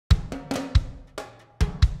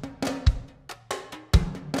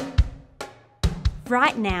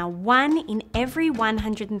Right now, 1 in every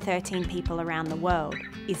 113 people around the world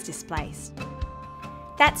is displaced.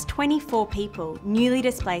 That's 24 people newly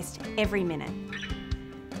displaced every minute.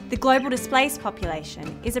 The global displaced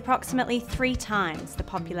population is approximately 3 times the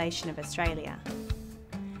population of Australia.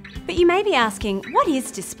 But you may be asking, what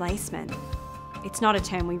is displacement? It's not a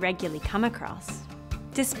term we regularly come across.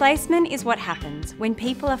 Displacement is what happens when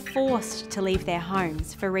people are forced to leave their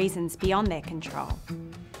homes for reasons beyond their control.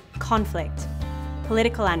 Conflict,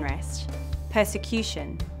 political unrest,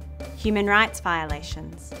 persecution, human rights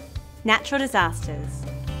violations, natural disasters,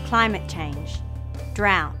 climate change,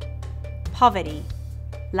 drought, poverty,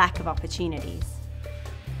 lack of opportunities.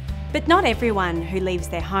 But not everyone who leaves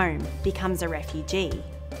their home becomes a refugee.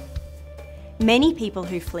 Many people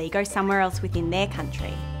who flee go somewhere else within their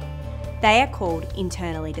country. They are called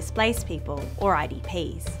internally displaced people, or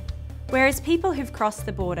IDPs, whereas people who've crossed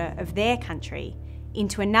the border of their country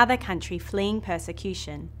into another country fleeing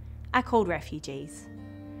persecution are called refugees.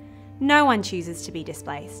 No one chooses to be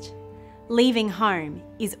displaced. Leaving home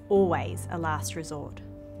is always a last resort.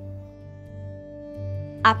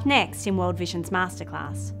 Up next in World Vision's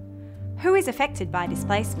Masterclass, who is affected by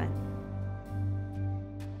displacement?